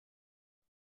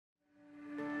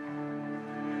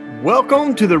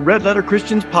Welcome to the Red Letter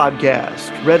Christians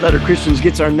podcast. Red Letter Christians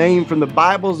gets our name from the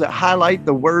Bibles that highlight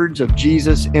the words of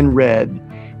Jesus in red.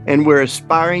 And we're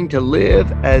aspiring to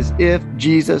live as if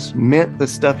Jesus meant the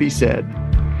stuff he said.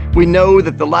 We know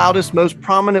that the loudest, most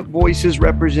prominent voices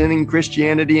representing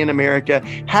Christianity in America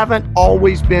haven't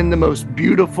always been the most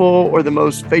beautiful or the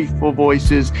most faithful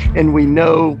voices. And we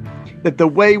know that the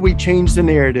way we change the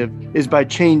narrative is by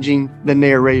changing the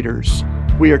narrators.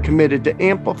 We are committed to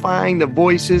amplifying the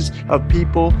voices of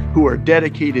people who are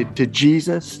dedicated to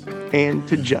Jesus and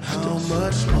to justice. How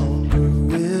much longer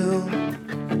will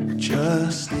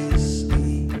justice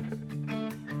be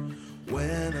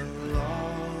when a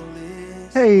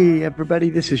lawless... Hey,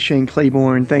 everybody, this is Shane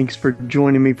Claiborne. Thanks for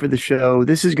joining me for the show.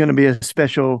 This is going to be a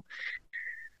special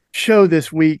show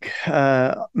this week.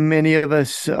 Many of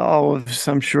us, all of us,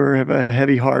 I'm sure, have a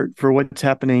heavy heart for what's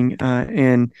happening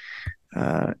in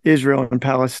Israel and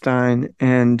Palestine,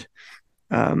 and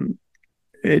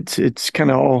it's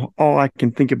kind of all I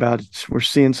can think about. We're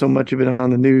seeing so much of it on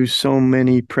the news. So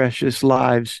many precious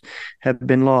lives have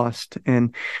been lost,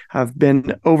 and I've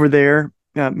been over there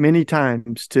many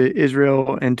times to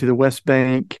Israel and to the West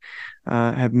Bank.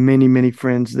 Have many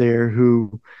friends there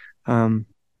who are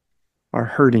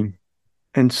hurting,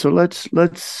 and so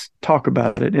let's talk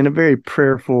about it in a very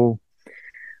prayerful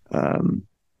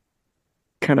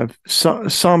kind of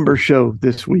somber show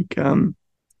this week. I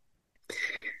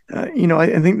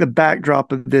think the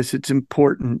backdrop of this, it's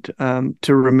important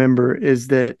to remember, is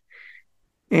that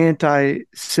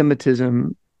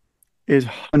anti-Semitism is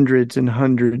hundreds and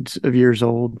hundreds of years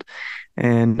old.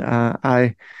 And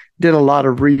I did a lot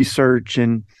of research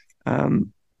and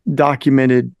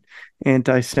documented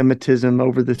anti-Semitism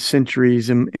over the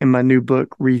centuries in my new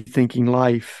book, Rethinking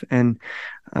Life. And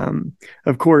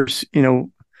of course,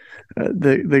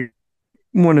 the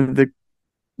one of the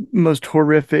most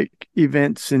horrific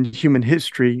events in human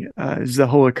history is the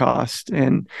Holocaust.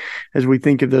 And as we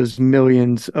think of those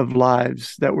millions of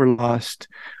lives that were lost,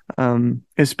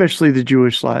 especially the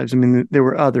Jewish lives, I mean, there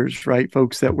were others, right?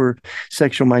 Folks that were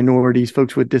sexual minorities,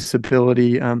 folks with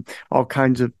disability, all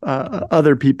kinds of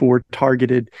other people were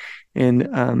targeted in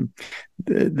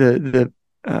the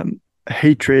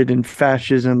hatred and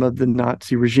fascism of the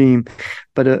Nazi regime.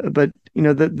 But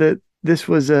this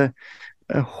was a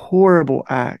horrible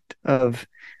act of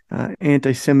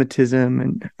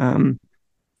anti-Semitism,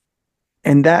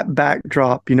 and that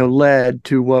backdrop, led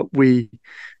to what we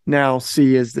now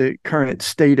see as the current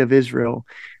state of Israel.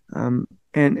 And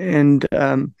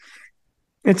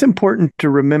it's important to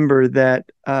remember that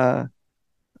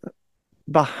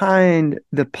behind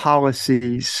the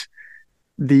policies,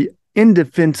 the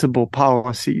indefensible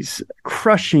policies,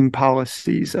 crushing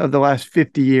policies of the last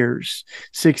 50 years,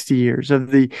 60 years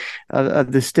of the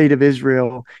state of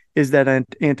Israel, is that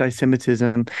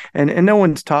anti-Semitism. And no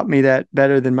one's taught me that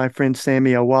better than my friend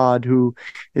Sami Awad, who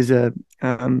is a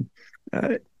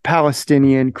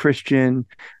Palestinian Christian,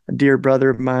 a dear brother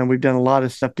of mine. We've done a lot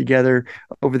of stuff together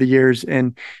over the years,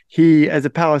 and he, as a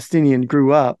Palestinian,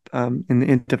 grew up in the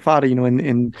Intifada,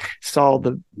 and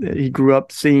he grew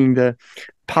up seeing the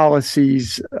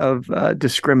policies of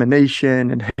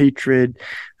discrimination and hatred,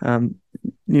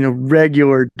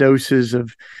 regular doses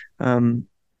of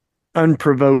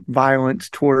unprovoked violence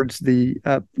towards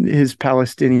his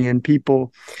Palestinian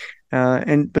people.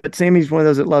 But Sammy's one of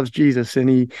those that loves Jesus,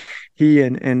 and he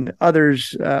and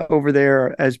others over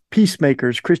there as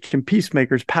peacemakers, Christian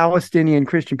peacemakers, Palestinian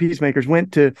Christian peacemakers,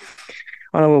 went on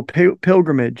a little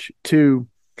pilgrimage to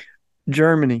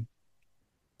Germany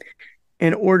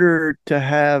in order to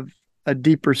have a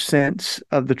deeper sense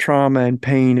of the trauma and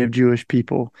pain of Jewish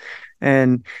people.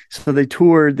 And so they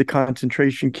toured the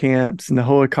concentration camps and the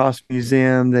Holocaust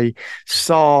Museum. They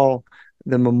saw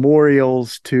the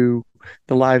memorials to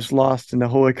the lives lost in the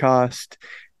Holocaust.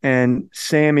 And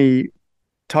Sammy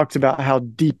talks about how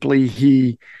deeply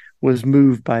he was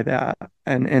moved by that,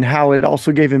 and how it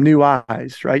also gave him new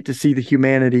eyes, right, to see the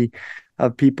humanity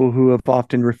of people who have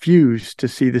often refused to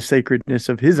see the sacredness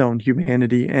of his own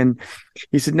humanity. And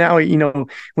he said now,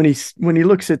 when he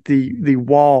looks at the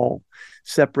wall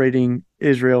separating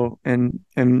Israel and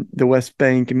the West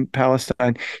Bank and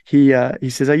Palestine, he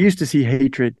says, I used to see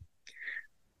hatred,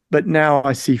 but now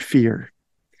I see fear.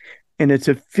 And it's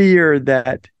a fear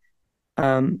that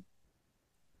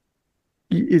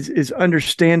is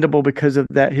understandable because of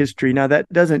that history. Now,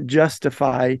 that doesn't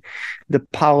justify the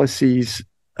policies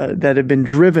that have been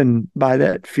driven by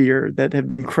that fear, that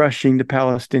have been crushing the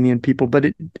Palestinian people, but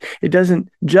it doesn't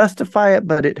justify it,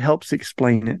 but it helps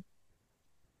explain it.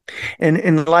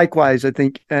 And likewise, I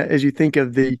think as you think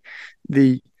of the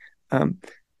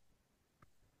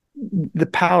the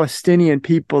Palestinian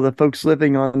people, the folks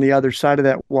living on the other side of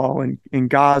that wall in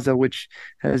Gaza, which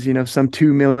has, some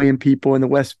 2 million people in the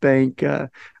West Bank,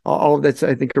 all of that's,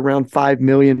 I think, around 5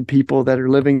 million people that are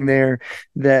living there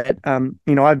that,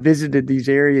 I visited these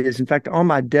areas. In fact, on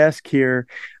my desk here,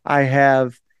 I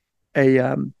have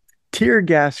a tear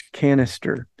gas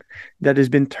canister that has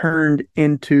been turned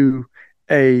into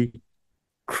a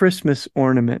Christmas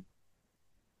ornament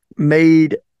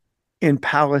made in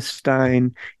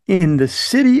Palestine, in the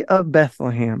city of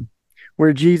Bethlehem,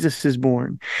 where Jesus is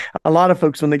born. A lot of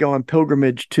folks, when they go on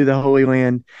pilgrimage to the Holy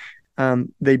Land,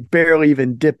 they barely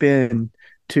even dip in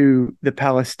to the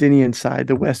Palestinian side,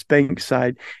 the West Bank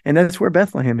side, and that's where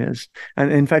Bethlehem is.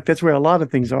 And in fact, that's where a lot of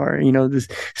things are. This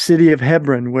city of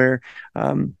Hebron, where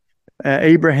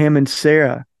Abraham and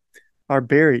Sarah are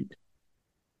buried.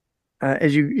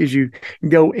 As you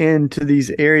go into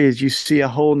these areas, you see a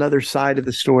whole nother side of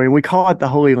the story. And we call it the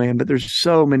Holy Land, but there's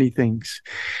so many things,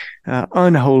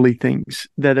 unholy things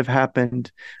that have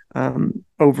happened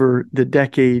over the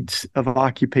decades of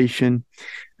occupation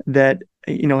that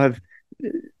have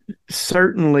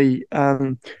certainly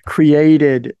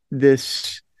created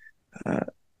this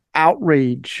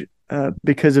outrage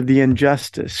because of the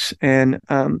injustice. And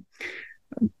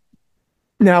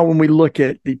now, when we look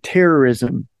at the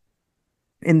terrorism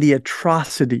and the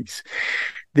atrocities,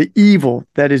 the evil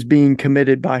that is being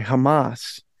committed by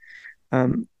Hamas,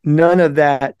 none of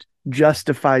that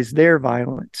justifies their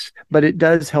violence, but it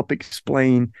does help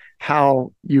explain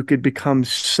how you could become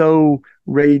so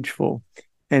rageful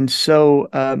and so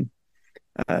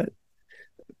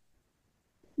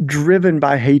driven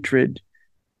by hatred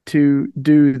to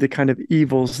do the kind of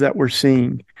evils that we're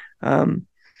seeing.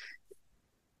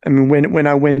 When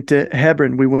I went to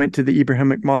Hebron, we went to the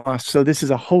Abrahamic Mosque. So this is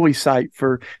a holy site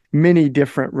for many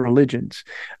different religions.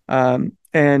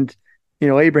 And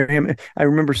Abraham, I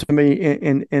remember somebody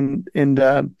in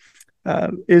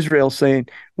Israel saying,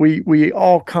 we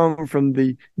all come from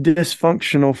the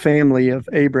dysfunctional family of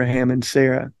Abraham and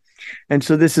Sarah. And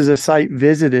so this is a site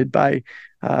visited by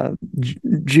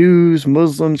Jews,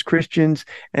 Muslims, Christians,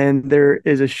 and there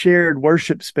is a shared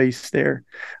worship space there.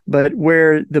 But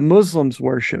where the Muslims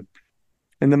worship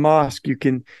in the mosque, you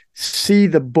can see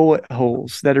the bullet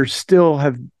holes that are still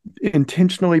have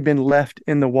intentionally been left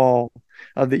in the wall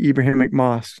of the Abrahamic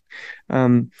Mosque.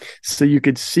 So you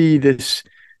could see this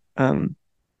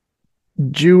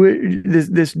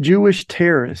Jewish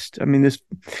terrorist. This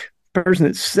person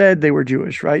that said they were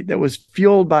Jewish, right? That was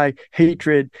fueled by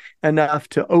hatred enough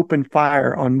to open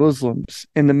fire on Muslims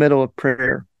in the middle of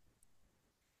prayer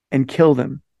and kill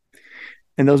them.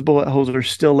 And those bullet holes are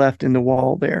still left in the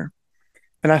wall there.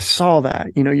 And I saw that,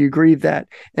 you grieve that.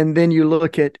 And then you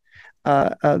look at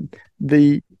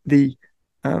the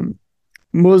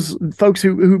Muslim folks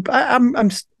who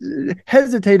I'm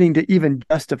hesitating to even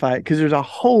justify it, because there's a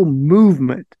whole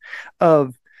movement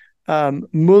of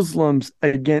Muslims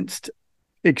against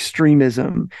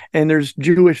extremism, and there's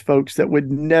Jewish folks that would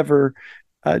never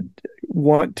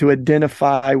want to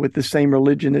identify with the same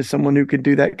religion as someone who could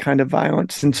do that kind of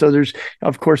violence. And so there's,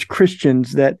 of course,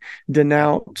 Christians that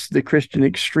denounce the Christian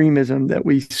extremism that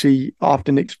we see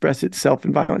often express itself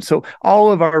in violence. So all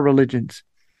of our religions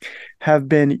have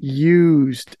been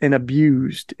used and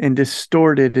abused and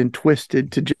distorted and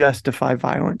twisted to justify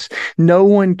violence. No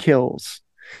one kills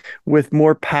with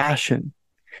more passion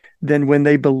than when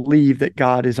they believe that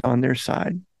God is on their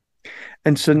side.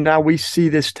 And so now we see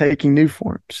this taking new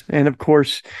forms. And of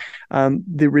course,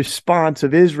 the response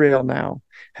of Israel now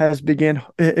has been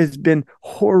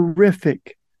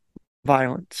horrific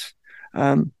violence.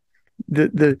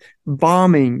 The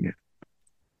bombing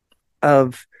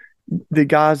of the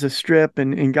Gaza Strip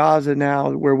and in Gaza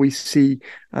now, where we see,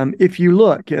 if you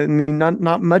look,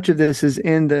 not much of this is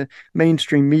in the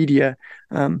mainstream media,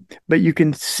 but you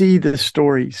can see the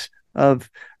stories of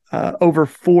over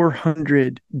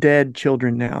 400 dead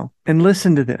children now. And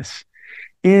listen to this.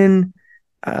 In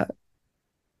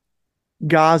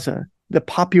Gaza, the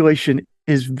population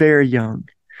is very young.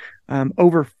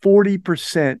 Over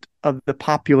 40% of the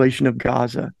population of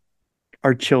Gaza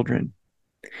are children.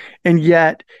 And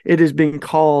yet it is being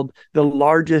called the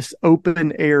largest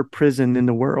open air prison in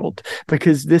the world,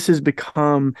 because this has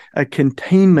become a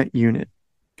containment unit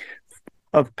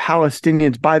of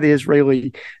Palestinians by the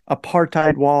Israeli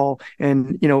apartheid wall.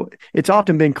 And, it's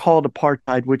often been called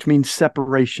apartheid, which means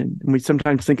separation. And we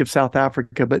sometimes think of South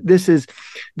Africa, but this is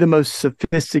the most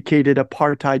sophisticated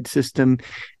apartheid system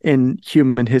in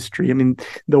human history.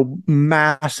 The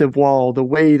massive wall, the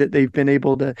way that they've been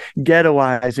able to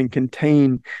ghettoize and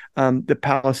contain the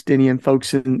Palestinian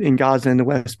folks in Gaza and the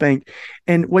West Bank.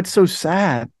 And what's so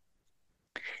sad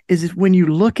is when you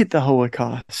look at the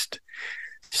Holocaust,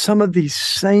 some of these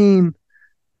same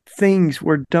things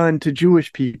were done to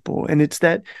Jewish people. And it's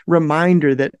that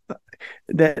reminder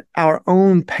that our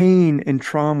own pain and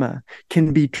trauma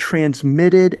can be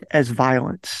transmitted as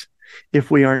violence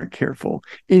if we aren't careful.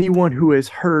 Anyone who is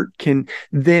hurt can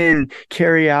then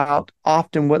carry out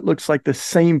often what looks like the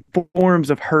same forms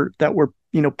of hurt that were,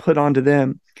 put onto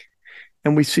them.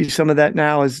 And we see some of that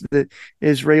now as the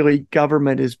Israeli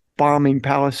government is bombing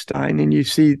Palestine. And you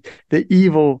see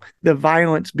the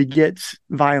violence begets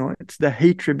violence, the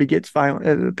hatred begets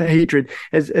hatred.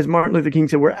 As Martin Luther King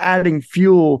said, we're adding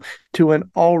fuel to an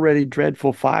already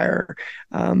dreadful fire.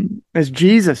 As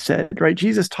Jesus said, right?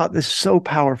 Jesus taught this so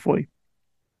powerfully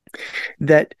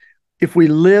that if we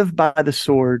live by the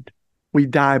sword, we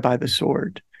die by the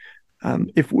sword.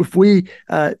 If we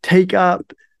take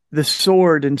up the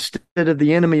sword instead of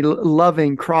the enemy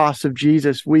loving cross of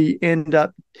Jesus, we end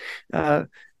up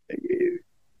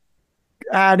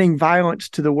adding violence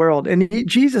to the world. And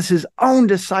Jesus's own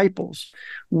disciples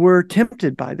were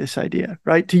tempted by this idea,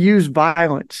 right? To use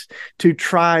violence to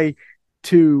try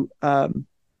to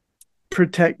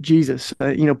protect Jesus.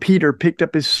 Peter picked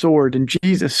up his sword and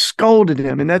Jesus scolded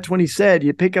him. And that's when he said,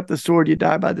 you pick up the sword, you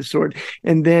die by the sword.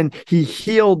 And then he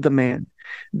healed the man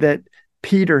that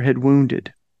Peter had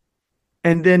wounded.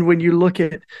 And then when you look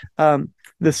at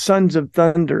the sons of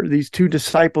thunder, these two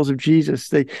disciples of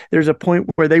Jesus, there's a point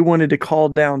where they wanted to call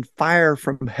down fire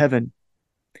from heaven.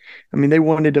 I mean, they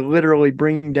wanted to literally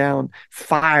bring down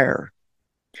fire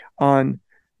on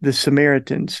the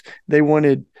Samaritans. They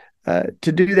wanted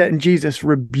to do that, and Jesus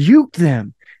rebuked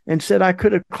them and said, I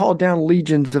could have called down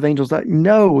legions of angels.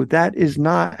 No, that is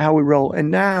not how we roll. And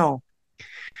now,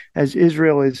 as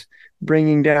Israel is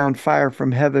bringing down fire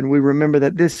from heaven, we remember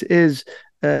that this is,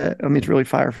 it's really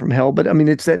fire from hell, but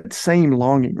it's that same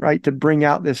longing, right? To bring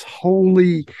out this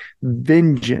holy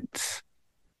vengeance.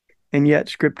 And yet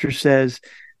scripture says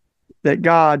that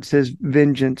God says,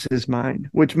 vengeance is mine,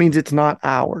 which means it's not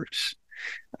ours.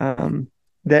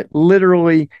 That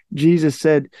literally Jesus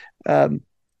said,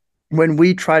 when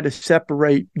we try to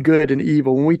separate good and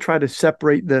evil, when we try to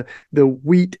separate the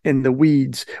wheat and the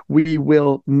weeds, we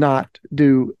will not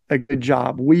do a good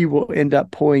job. We will end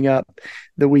up pulling up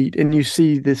the wheat. And you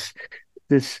see this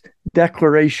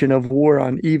declaration of war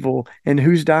on evil. And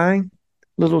who's dying?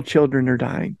 Little children are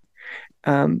dying.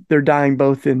 They're dying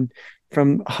both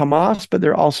from Hamas, but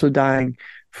they're also dying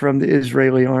from the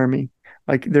Israeli army.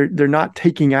 Like they're not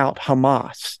taking out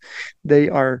Hamas. They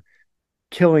are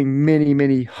killing many,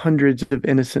 many hundreds of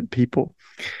innocent people.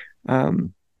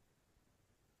 And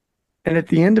at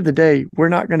the end of the day, we're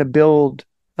not going to build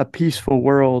a peaceful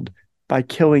world by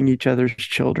killing each other's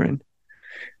children.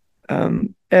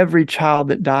 Every child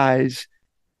that dies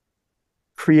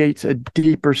creates a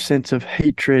deeper sense of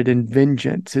hatred and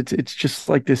vengeance. It's just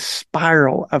like this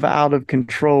spiral of out of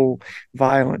control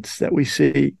violence that we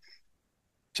see.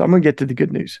 So I'm going to get to the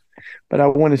good news, but I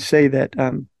want to say that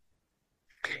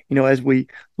as we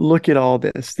look at all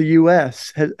this, the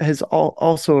U.S. has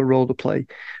also a role to play.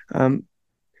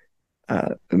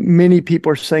 Many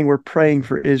people are saying we're praying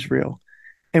for Israel,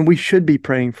 and we should be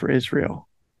praying for Israel.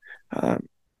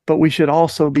 But we should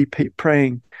also be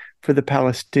praying for the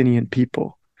Palestinian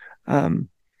people.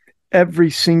 Every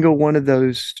single one of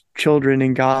those children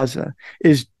in Gaza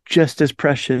is just as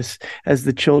precious as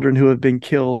the children who have been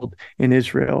killed in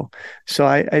Israel.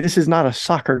 So this is not a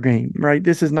soccer game, right?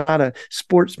 This is not a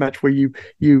sports match where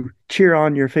you cheer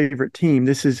on your favorite team.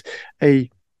 This is a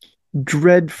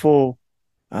dreadful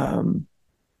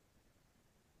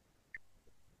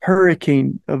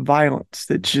hurricane of violence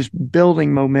that's just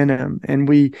building momentum. And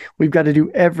we've got to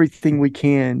do everything we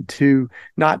can to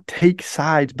not take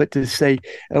sides, but to say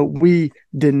we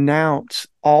denounce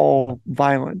all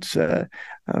violence,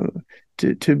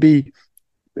 to be,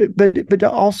 but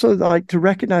also like to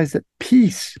recognize that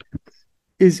peace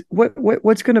is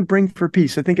what's going to bring for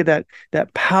peace. I think of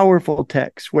that powerful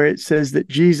text where it says that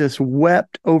Jesus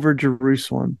wept over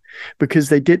Jerusalem because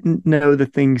they didn't know the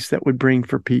things that would bring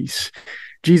for peace.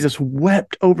 Jesus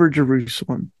wept over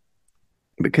Jerusalem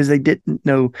because they didn't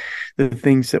know the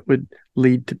things that would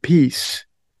lead to peace.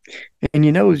 And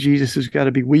Jesus has got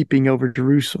to be weeping over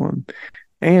Jerusalem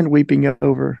and weeping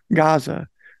over Gaza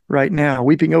right now,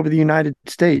 weeping over the United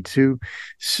States, who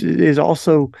is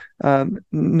also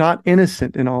not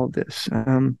innocent in all of this,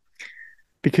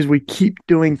 because we keep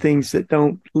doing things that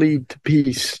don't lead to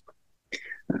peace.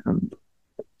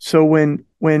 So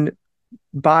when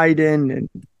Biden and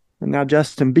now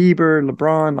Justin Bieber,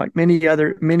 LeBron, like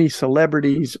many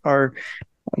celebrities are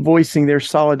voicing their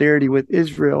solidarity with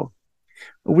Israel,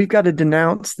 we've got to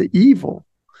denounce the evil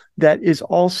that is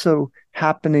also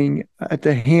happening at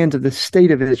the hands of the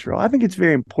state of Israel. I think it's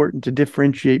very important to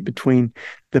differentiate between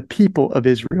the people of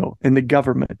Israel and the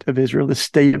government of Israel, the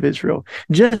state of Israel,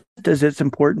 just as it's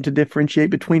important to differentiate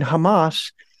between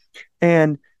Hamas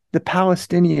and the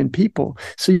Palestinian people.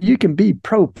 So you can be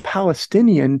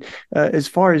pro-Palestinian as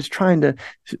far as trying to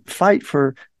fight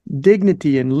for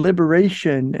dignity and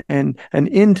liberation and an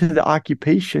end to the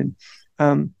occupation.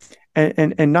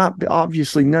 And not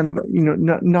obviously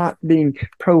not being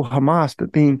pro Hamas,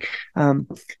 but being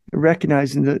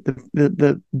recognizing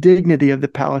the dignity of the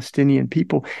Palestinian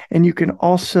people. And you can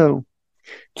also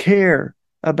care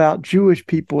about Jewish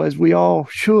people, as we all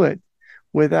should,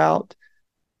 without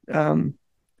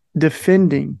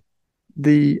defending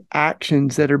the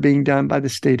actions that are being done by the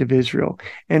state of Israel.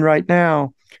 And right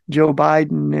now, Joe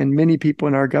Biden and many people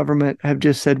in our government have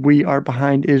just said we are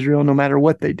behind Israel no matter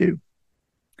what they do.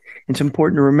 It's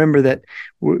important to remember that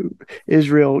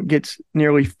Israel gets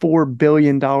nearly $4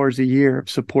 billion a year of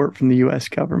support from the U.S.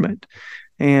 government.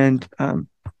 And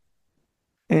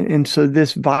so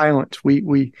this violence,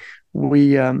 we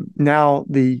now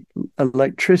the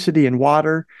electricity and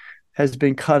water has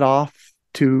been cut off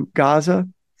to Gaza.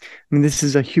 I mean, this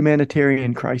is a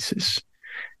humanitarian crisis.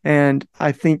 And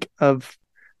I think of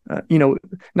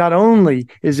not only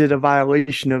is it a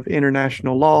violation of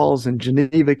international laws and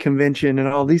Geneva Convention and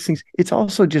all these things, it's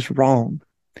also just wrong.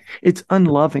 It's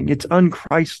unloving. It's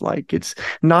unchristlike. It's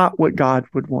not what God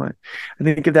would want. I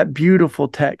think of that beautiful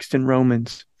text in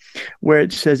Romans where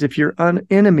it says, if your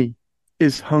enemy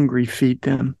is hungry, feed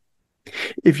them.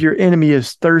 If your enemy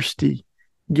is thirsty,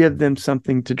 give them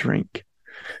something to drink.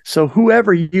 So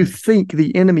whoever you think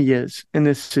the enemy is in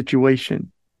this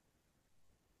situation,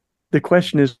 the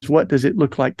question is, what does it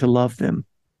look like to love them?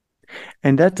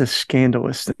 And that's a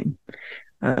scandalous thing.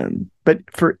 But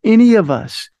for any of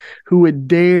us who would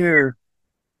dare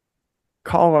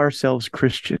call ourselves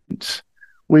Christians,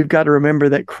 we've got to remember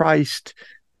that Christ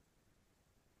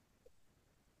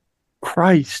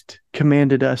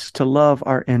commanded us to love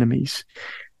our enemies.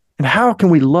 And how can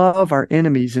we love our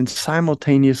enemies and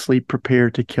simultaneously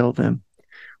prepare to kill them?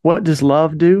 What does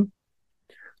love do?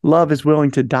 Love is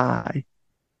willing to die,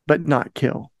 but not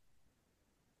kill.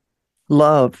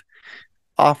 Love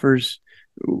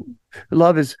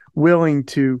is willing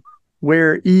to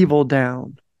wear evil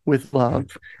down with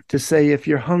love, to say, if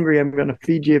you're hungry, I'm going to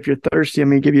feed you. If you're thirsty, I'm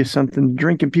going to give you something to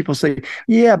drink. And people say,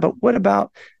 yeah, but what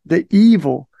about the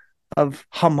evil of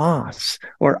Hamas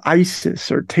or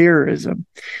ISIS or terrorism?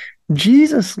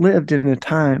 Jesus lived in a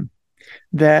time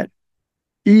that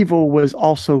evil was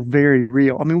also very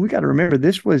real. I mean, we got to remember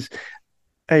this was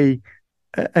an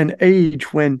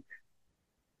age when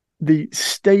the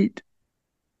state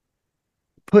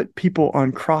put people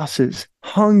on crosses,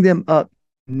 hung them up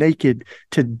naked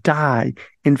to die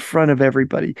in front of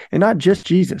everybody. And not just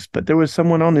Jesus, but there was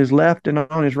someone on his left and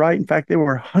on his right. In fact, there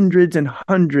were hundreds and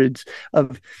hundreds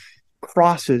of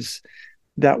crosses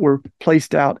that were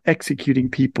placed out executing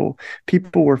people.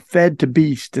 People were fed to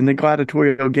beasts in the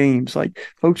gladiatorial games. Like,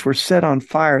 folks were set on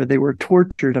fire. They were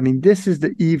tortured. I mean, this is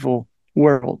the evil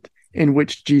world in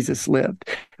which Jesus lived.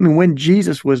 I mean, when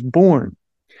Jesus was born,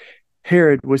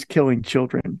 Herod was killing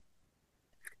children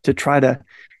to try to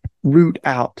root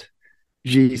out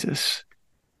Jesus.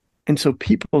 And so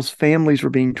people's families were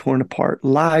being torn apart.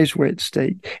 Lives were at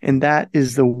stake. And that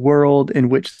is the world in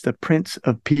which the Prince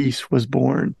of Peace was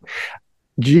born.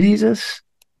 Jesus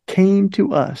came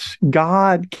to us.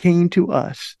 God came to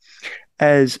us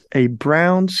as a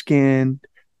brown-skinned,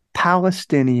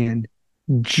 Palestinian,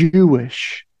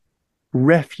 Jewish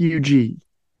refugee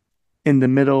in the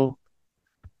middle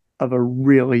of a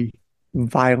really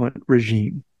violent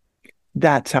regime.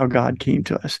 That's how God came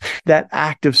to us. That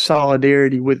act of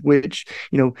solidarity with which,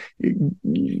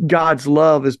 God's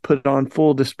love is put on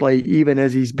full display even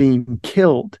as he's being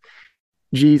killed.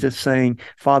 Jesus saying,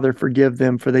 Father, forgive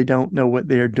them, for they don't know what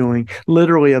they are doing.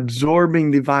 Literally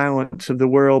absorbing the violence of the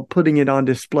world, putting it on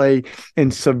display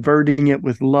and subverting it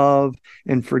with love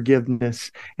and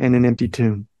forgiveness and an empty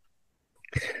tomb.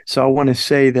 So I want to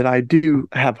say that I do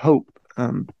have hope.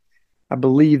 I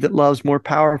believe that love's more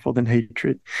powerful than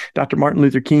hatred. Dr. Martin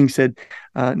Luther King said,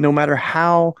 no matter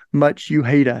how much you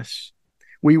hate us,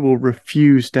 we will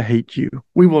refuse to hate you.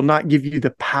 We will not give you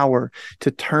the power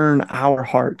to turn our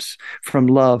hearts from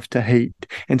love to hate.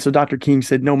 And so Dr. King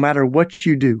said, no matter what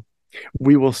you do,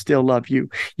 we will still love you.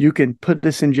 You can put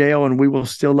us in jail and we will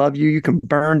still love you. You can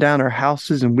burn down our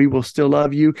houses and we will still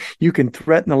love you. You can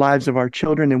threaten the lives of our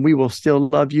children and we will still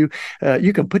love you.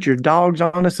 You can put your dogs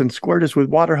on us and squirt us with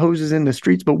water hoses in the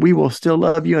streets, but we will still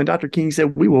love you. And Dr. King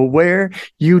said, we will wear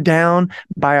you down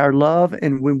by our love,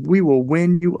 and when we will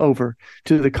win you over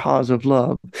to the cause of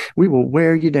love, we will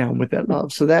wear you down with that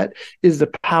love. So that is the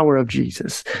power of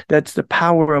Jesus. That's the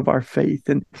power of our faith.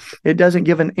 And it doesn't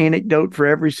give an anecdote for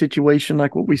every situation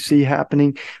like what we see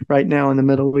happening right now in the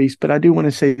Middle East, but I do want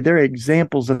to say there are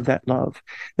examples of that love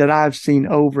that I've seen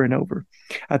over and over.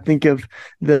 I think of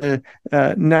the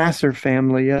Nasser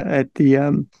family at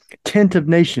the Tent of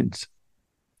Nations.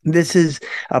 This is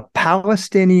a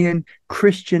Palestinian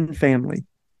Christian family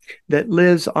that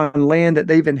lives on land that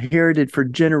they've inherited for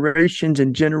generations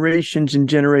and generations and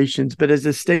generations. But as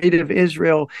the state of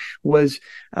Israel was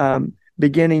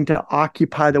beginning to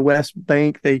occupy the West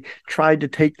Bank, they tried to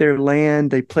take their land.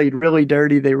 They played really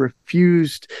dirty. They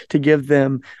refused to give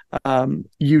them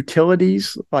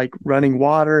utilities like running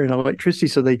water and electricity.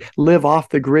 So they live off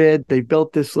the grid. They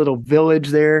built this little village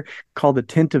there called the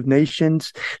Tent of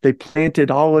Nations. They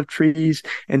planted olive trees,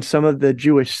 and some of the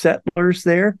Jewish settlers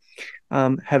there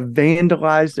have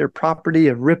vandalized their property,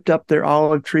 have ripped up their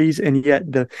olive trees, and yet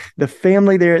the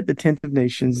family there at the Tent of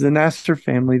Nations, the Nasser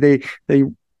family, they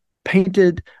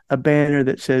painted a banner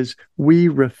that says, "We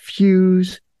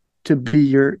refuse to be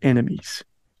your enemies.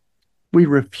 We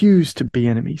refuse to be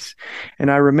enemies." And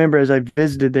I remember as I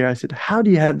visited there, I said, "How do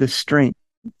you have the strength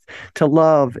to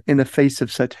love in the face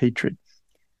of such hatred?"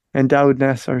 And Dawood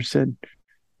Nasser said,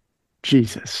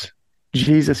 Jesus.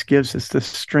 Jesus gives us the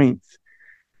strength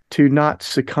to not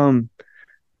succumb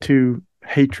to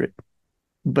hatred,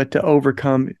 but to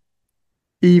overcome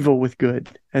evil with good,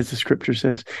 as the scripture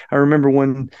says. I remember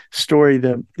one story,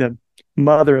 the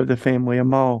mother of the family,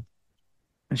 Amal,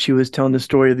 she was telling the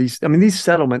story of these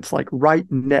settlements like right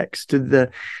next to the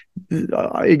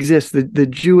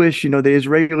Jewish, the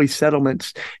Israeli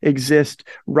settlements exist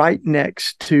right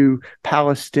next to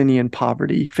Palestinian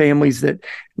poverty, families that,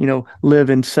 live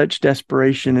in such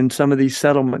desperation. And some of these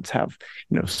settlements have,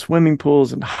 swimming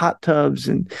pools and hot tubs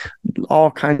and all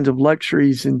kinds of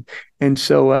luxuries. And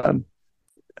so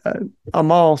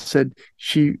Amal said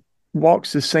she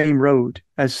walks the same road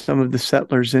as some of the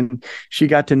settlers, and she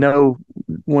got to know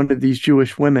one of these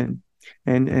Jewish women.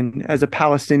 And as a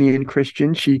Palestinian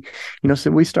Christian, she,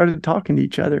 said we started talking to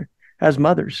each other as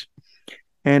mothers.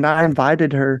 And I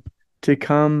invited her to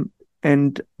come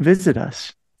and visit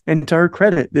us. And to her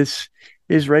credit, this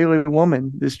Israeli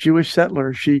woman, this Jewish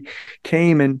settler, she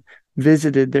came and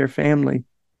visited their family.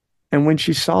 And when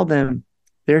she saw them,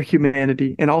 their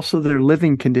humanity, and also their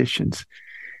living conditions,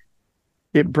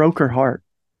 it broke her heart.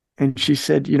 And she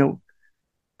said,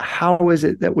 how is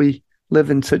it that we live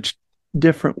in such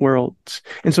different worlds?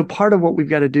 And so part of what we've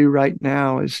got to do right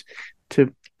now is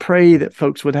to pray that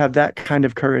folks would have that kind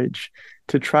of courage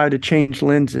to try to change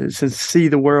lenses and see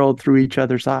the world through each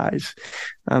other's eyes.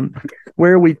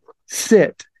 Where we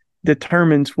sit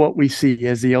determines what we see,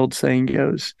 as the old saying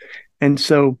goes. And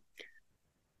so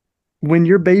when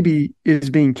your baby is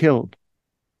being killed,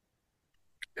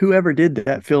 whoever did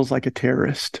that feels like a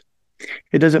terrorist.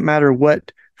 It doesn't matter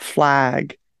what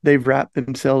flag they've wrapped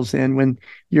themselves in. When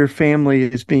your family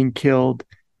is being killed,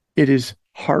 it is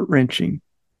heart-wrenching.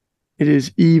 It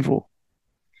is evil.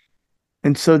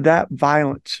 And so that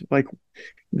violence, like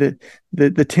the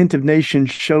Tent of Nations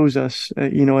shows us,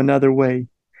 another way.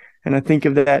 And I think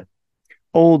of that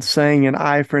old saying, an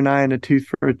eye for an eye and a tooth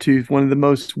for a tooth, one of the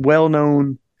most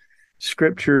well-known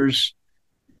scriptures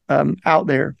out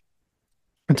there.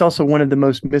 It's also one of the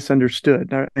most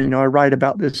misunderstood. I write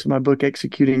about this in my book,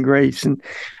 Executing Grace,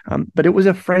 but it was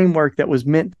a framework that was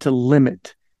meant to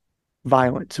limit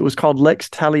violence. It was called lex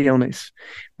talionis,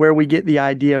 where we get the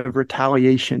idea of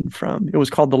retaliation from. It was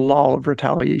called the law of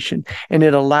retaliation, and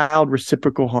it allowed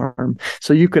reciprocal harm.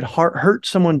 So you could hurt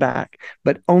someone back,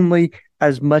 but only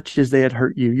as much as they had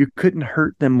hurt you. You couldn't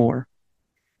hurt them more.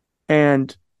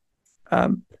 And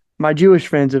my Jewish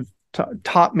friends have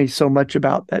taught me so much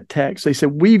about that text. They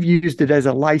said, we've used it as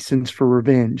a license for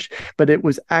revenge, but it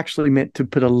was actually meant to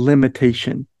put a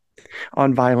limitation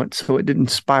on violence so it didn't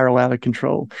spiral out of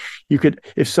control. You could,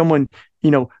 if someone,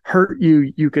 hurt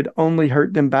you, you could only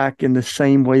hurt them back in the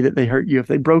same way that they hurt you. If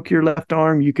they broke your left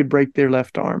arm, you could break their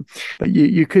left arm, but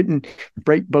you couldn't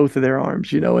break both of their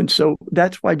arms, and so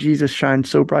that's why Jesus shines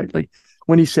so brightly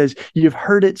when he says, you've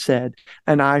heard it said,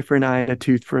 an eye for an eye and a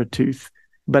tooth for a tooth.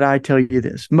 but I tell you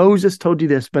this. Moses told you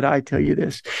this, but I tell you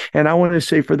this. And I want to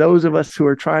say, for those of us who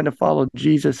are trying to follow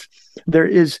Jesus, there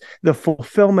is the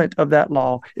fulfillment of that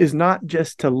law is not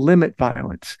just to limit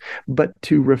violence, but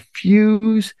to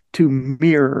refuse to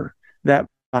mirror that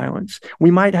violence.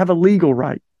 We might have a legal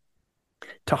right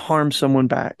to harm someone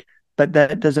back, but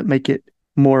that doesn't make it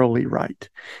morally right.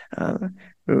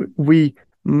 We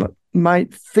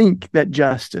might think that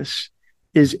justice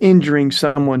is injuring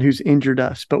someone who's injured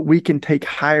us, but we can take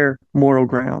higher moral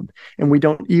ground, and we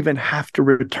don't even have to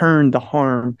return the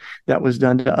harm that was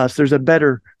done to us. There's a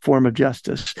better form of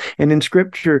justice. And in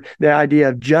Scripture, the idea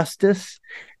of justice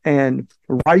and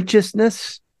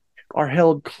righteousness are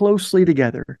held closely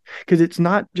together, because it's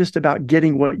not just about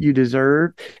getting what you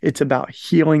deserve, it's about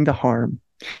healing the harm.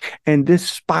 And this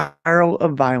spiral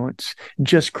of violence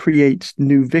just creates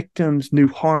new victims, new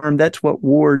harm. That's what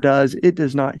war does. It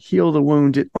does not heal the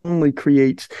wounds. It only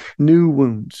creates new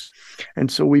wounds. And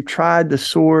so we've tried the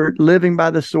sword, living by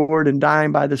the sword and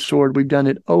dying by the sword. We've done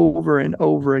it over and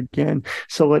over again.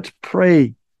 So let's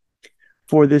pray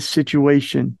for this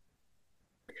situation,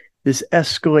 this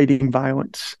escalating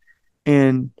violence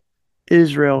in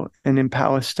Israel and in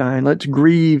Palestine. Let's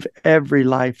grieve every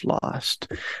life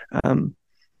lost.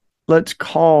 Let's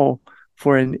call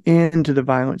for an end to the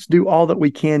violence. Do all that we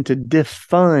can to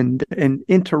defund and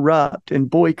interrupt and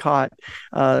boycott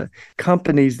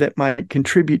companies that might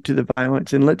contribute to the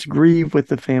violence. And let's grieve with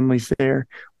the families there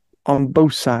on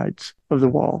both sides of the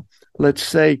wall. Let's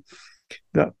say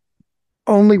the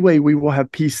only way we will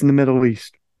have peace in the Middle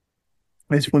East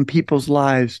is when people's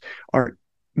lives are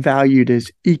valued as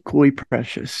equally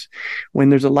precious. When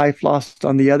there's a life lost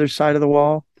on the other side of the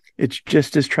wall, it's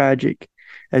just as tragic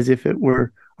as if it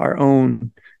were our own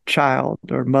child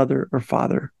or mother or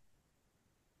father.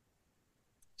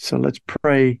 So let's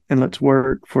pray and let's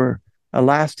work for a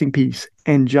lasting peace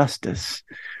and justice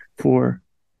for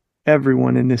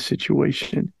everyone in this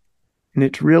situation. And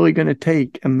it's really going to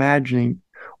take imagining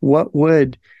what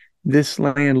would this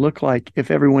land look like if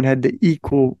everyone had their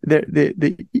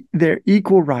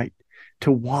equal right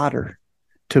to water,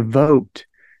 to vote,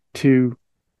 to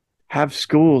have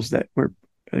schools that were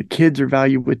kids are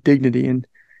valued with dignity, and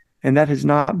that has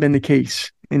not been the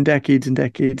case in decades and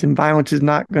decades, and violence is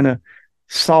not going to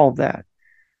solve that.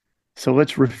 So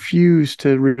let's refuse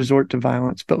to resort to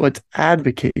violence, but let's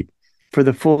advocate for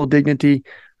the full dignity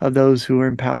of those who are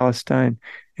in Palestine,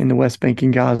 in the West Bank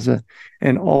and Gaza,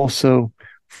 and also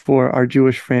for our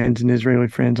Jewish friends and Israeli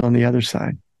friends on the other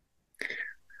side.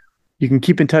 You can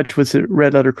keep in touch with the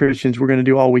Red Letter Christians. We're going to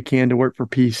do all we can to work for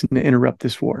peace and to interrupt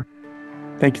this war.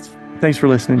 Thanks for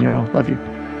listening, y'all. Love you.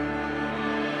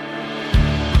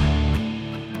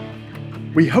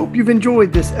 We hope you've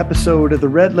enjoyed this episode of the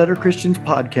Red Letter Christians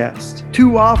podcast.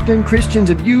 Too often, Christians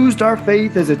have used our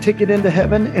faith as a ticket into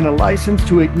heaven and a license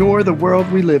to ignore the world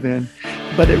we live in.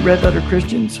 But at Red Letter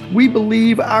Christians, we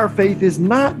believe our faith is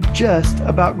not just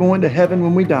about going to heaven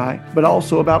when we die, but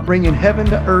also about bringing heaven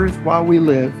to earth while we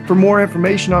live. For more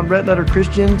information on Red Letter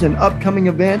Christians and upcoming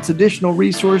events, additional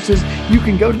resources, you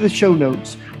can go to the show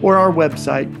notes or our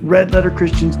website,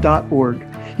 redletterchristians.org.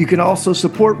 You can also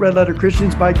support Red Letter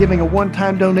Christians by giving a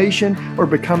one-time donation or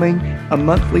becoming a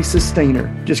monthly sustainer.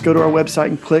 Just go to our website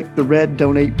and click the red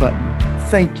donate button.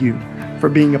 Thank you for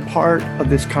being a part of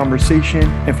this conversation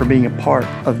and for being a part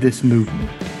of this movement.